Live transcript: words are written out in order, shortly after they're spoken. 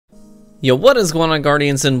Yo, what is going on,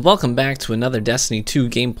 Guardians, and welcome back to another Destiny 2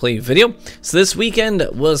 gameplay video. So this weekend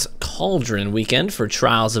was Cauldron weekend for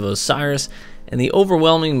Trials of Osiris, and the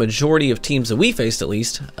overwhelming majority of teams that we faced, at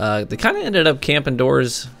least, they kind of ended up camping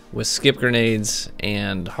doors with skip grenades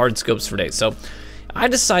and hard scopes for days. So I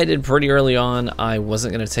decided pretty early on I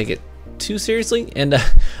wasn't going to take it too seriously, and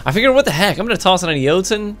I figured, what the heck, I'm going to toss it on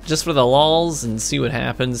Jotunn just for the lulz and see what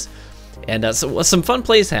happens. And so some fun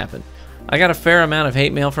plays happened. I got a fair amount of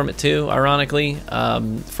hate mail from it too, ironically,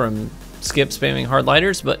 from skip spamming hard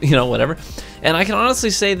lighters, but you know, whatever. And I can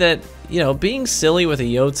honestly say that, you know, being silly with a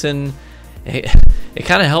Jotunn, it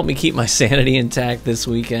kind of helped me keep my sanity intact this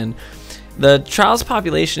weekend. The Trials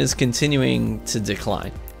population is continuing to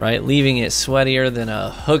decline, right? Leaving it sweatier than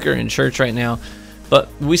a hooker in church right now. But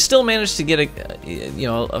we still managed to get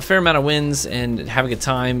a fair amount of wins and have a good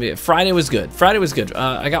time. Friday was good. Friday was good.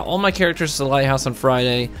 I got all my characters to the lighthouse on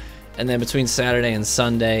Friday. And then between Saturday and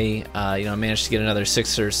Sunday, I managed to get another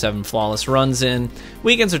 6 or 7 flawless runs in.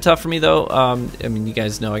 Weekends are tough for me, though. I mean, you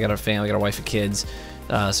guys know I got a family, I got a wife and kids.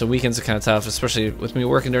 So weekends are kind of tough, especially with me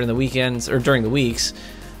working during the weekends, or during the weeks.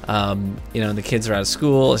 The kids are out of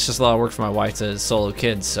school. It's just a lot of work for my wife to solo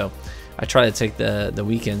kids. So I try to take the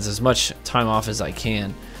weekends as much time off as I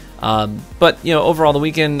can. But, overall, the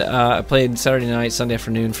weekend, I played Saturday night, Sunday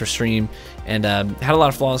afternoon for stream, and had a lot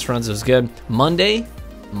of flawless runs. It was good.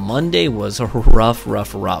 Monday was rough.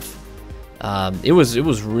 It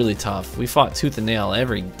was really tough. We fought tooth and nail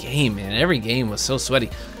every game, man. Every game was so sweaty.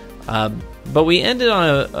 But we ended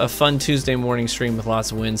on a fun Tuesday morning stream with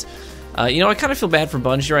lots of wins. I kind of feel bad for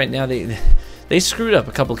Bungie right now. They screwed up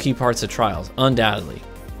a couple key parts of Trials, undoubtedly.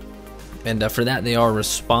 And for that, they are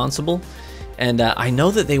responsible. And I know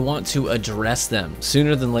that they want to address them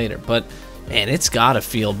sooner than later, but man, it's gotta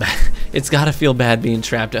feel bad. It's gotta feel bad being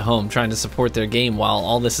trapped at home trying to support their game while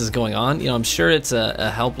all this is going on. I'm sure it's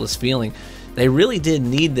a helpless feeling. They really did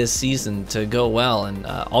need this season to go well, and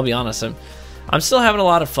I'll be honest, I'm still having a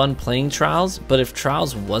lot of fun playing Trials. But if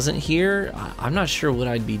Trials wasn't here, I'm not sure what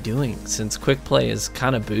I'd be doing, since quick play is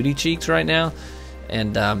kind of booty cheeks right now,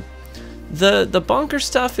 and the bunker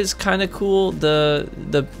stuff is kind of cool.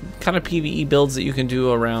 The kind of PvE builds that you can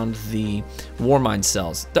do around the Warmind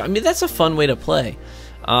cells, I mean, that's a fun way to play.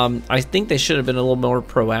 I think they should have been a little more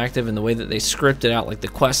proactive in the way that they scripted out, like the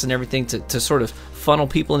quests and everything, to sort of funnel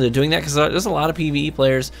people into doing that, because there's a lot of PvE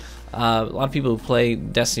players, a lot of people who play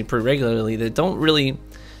Destiny pretty regularly that haven't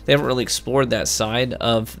really explored that side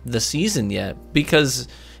of the season yet, because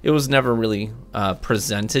it was never really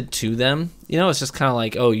presented to them. It's just kind of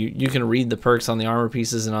like, oh, you can read the perks on the armor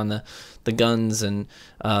pieces and on the guns and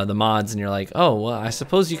the mods, and you're like, oh, well, I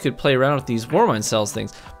suppose you could play around with these Warmind cells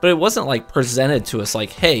things. But it wasn't like presented to us like,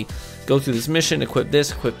 hey, go through this mission, equip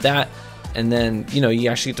this, equip that, and then you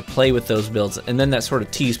actually get to play with those builds. And then that sort of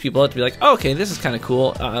teased people out to be like, oh, okay, this is kind of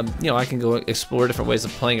cool. I can go explore different ways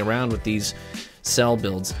of playing around with these cell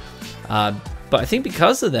builds. But I think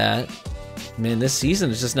because of that, man, this season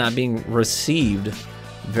is just not being received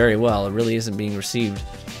very well. It really isn't being received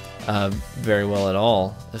very well at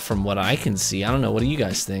all, from what I can see. I don't know. What do you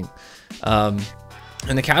guys think?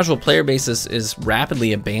 And the casual player base is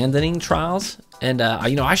rapidly abandoning Trials, and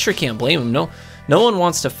I sure can't blame them. No one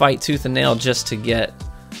wants to fight tooth and nail just to get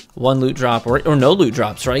one loot drop or no loot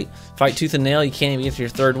drops, right? Fight tooth and nail, you can't even get to your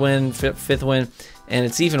 3rd win, 5th win. And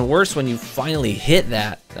it's even worse when you finally hit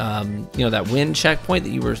that, that win checkpoint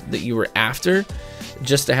that you were after,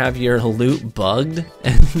 just to have your loot bugged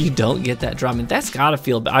and you don't get that drop. I mean, that's gotta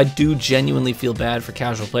feel bad. I do genuinely feel bad for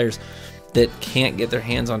casual players that can't get their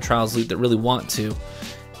hands on Trials loot that really want to.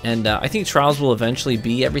 And I think Trials will eventually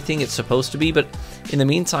be everything it's supposed to be, but in the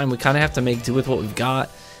meantime, we kind of have to make do with what we've got.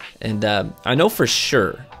 And I know for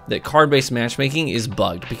sure that card-based matchmaking is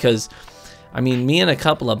bugged, because I mean, me and a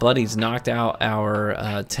couple of buddies knocked out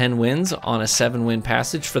our 10 wins on a 7-win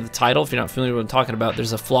passage for the title. If you're not familiar with what I'm talking about,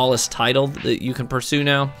 there's a flawless title that you can pursue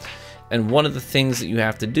now. And one of the things that you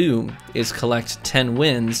have to do is collect 10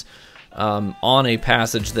 wins on a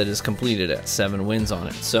passage that is completed at 7 wins on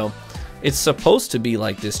it. So it's supposed to be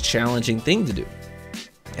like this challenging thing to do.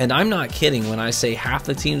 And I'm not kidding when I say half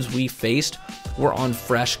the teams we faced were on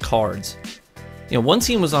fresh cards. One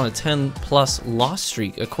team was on a 10+ loss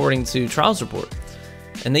streak, according to Trials Report.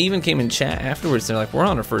 And they even came in chat afterwards. They're like, we're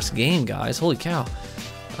on our first game, guys. Holy cow.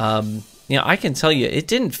 I can tell you, it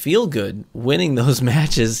didn't feel good winning those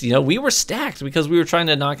matches. We were stacked because we were trying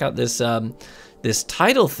to knock out this this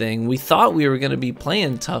title thing. We thought we were going to be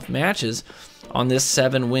playing tough matches on this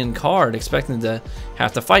 7-win card, expecting to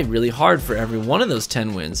have to fight really hard for every one of those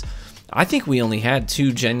 10 wins. I think we only had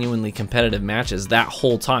 2 genuinely competitive matches that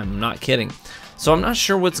whole time. I'm not kidding. So I'm not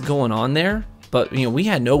sure what's going on there. But, you know, we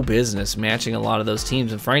had no business matching a lot of those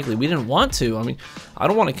teams, and frankly, we didn't want to. I mean, I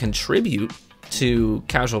don't want to contribute to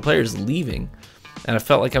casual players leaving, and I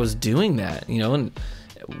felt like I was doing that, you know, and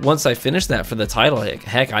once I finished that for the title,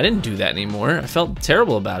 heck, I didn't do that anymore. I felt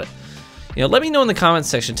terrible about it. You know, let me know in the comments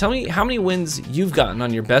section. Tell me how many wins you've gotten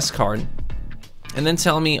on your best card, and then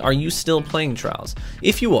tell me, are you still playing Trials?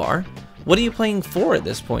 If you are, what are you playing for at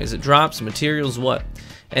this point? Is it drops, materials, what?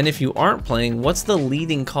 And if you aren't playing, what's the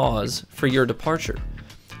leading cause for your departure?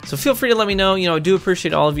 So feel free to let me know. You know, I do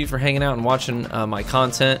appreciate all of you for hanging out and watching my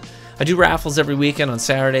content. I do raffles every weekend on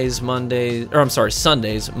Sundays, Mondays,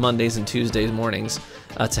 and Tuesdays mornings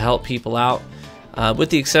to help people out. With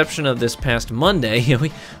the exception of this past Monday, you know,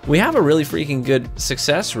 we have a really freaking good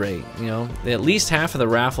success rate. You know, at least half of the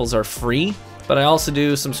raffles are free, but I also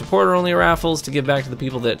do some supporter-only raffles to give back to the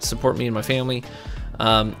people that support me and my family.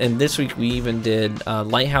 And this week we even did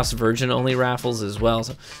Lighthouse Virgin-only raffles as well.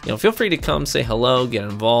 So, you know, feel free to come say hello, get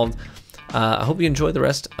involved. I hope you enjoy the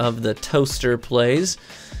rest of the Toaster plays.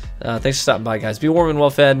 Thanks for stopping by, guys. Be warm and well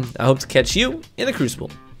fed. I hope to catch you in the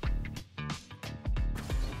Crucible.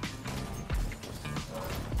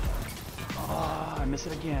 Oh, I miss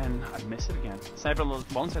it again. I miss it again. Sniper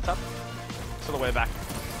bone sets up. To the way back.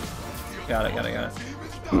 Got it.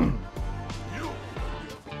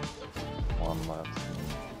 One left.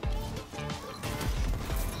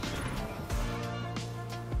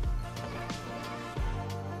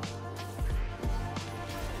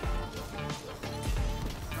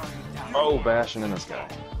 Oh, bashing in the sky.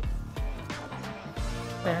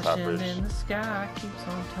 Bashing in the sky keeps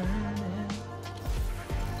on turning.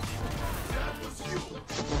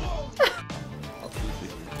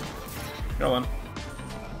 Go on.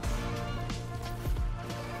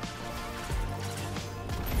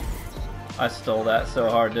 I stole that so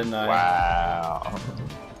hard, didn't I? Wow.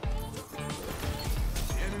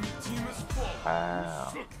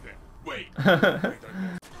 Wow. Wait.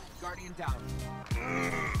 Guardian down.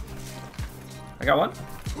 I got one.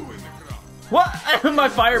 What? My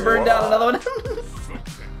fire burned down another one.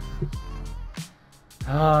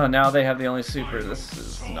 Oh, now they have the only super. This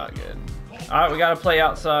is not good. Alright, we gotta play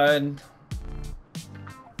outside.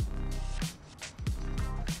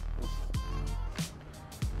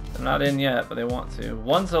 They're not in yet, but they want to.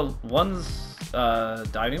 One's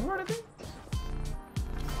diving board, I think?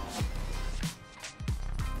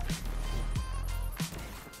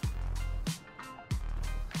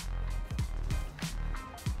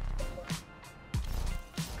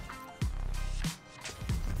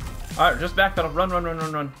 Alright, just backpedal.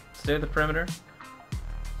 Run. Stay at the perimeter.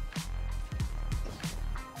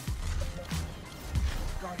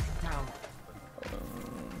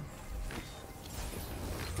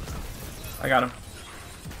 I got him.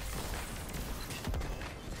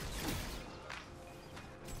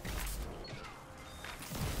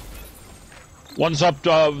 One's up,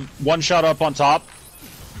 one shot up on top.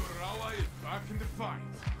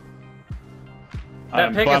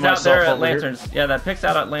 That pick is out there at lanterns. Yeah, that pick's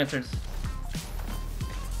out at lanterns.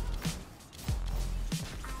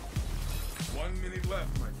 1 minute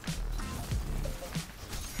left, my friend.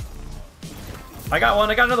 I got one,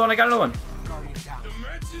 I got another one.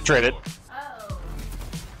 Traded.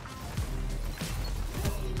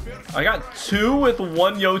 I got two with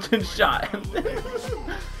one Jotunn shot.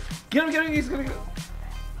 Get him, he's gonna go.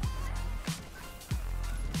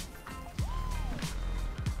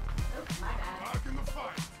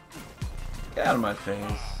 Get out of my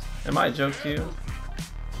face. Am I a joke to you?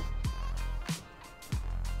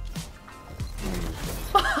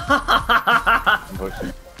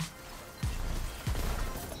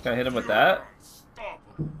 Can I hit him with that?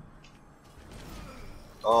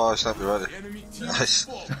 Oh, sniper ready. Nice.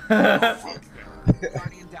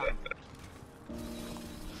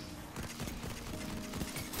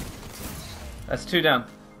 That's two down.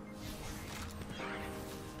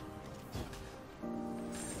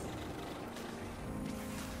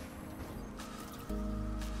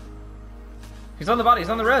 He's on the body, he's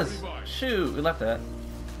on the res. Shoot, we left that.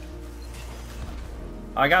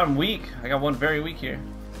 I got him weak. I got one very weak here.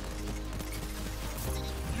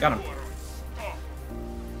 Got him.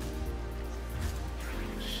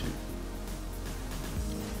 Shoot.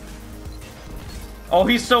 Oh,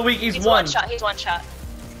 he's so weak, he's one. He's one shot.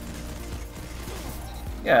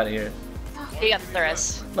 Get out of here. He got the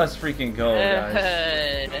res. Let's freaking go,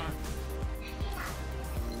 guys. Good.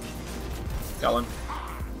 Got one.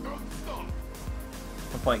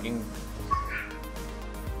 I'm flanking.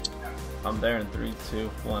 I'm there in 3, 2,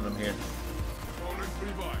 1. I'm here.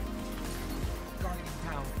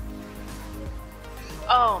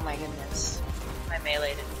 Oh my goodness. My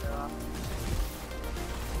melee didn't go off.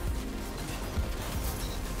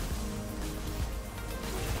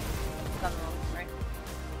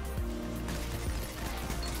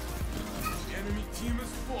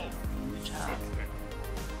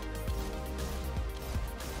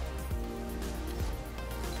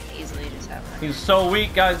 He's so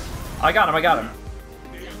weak, guys. I got him. I got him.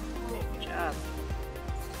 Good job.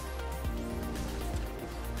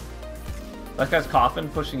 That guy's coughing,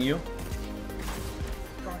 pushing you.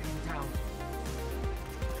 Guardian down.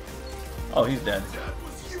 Oh, he's dead.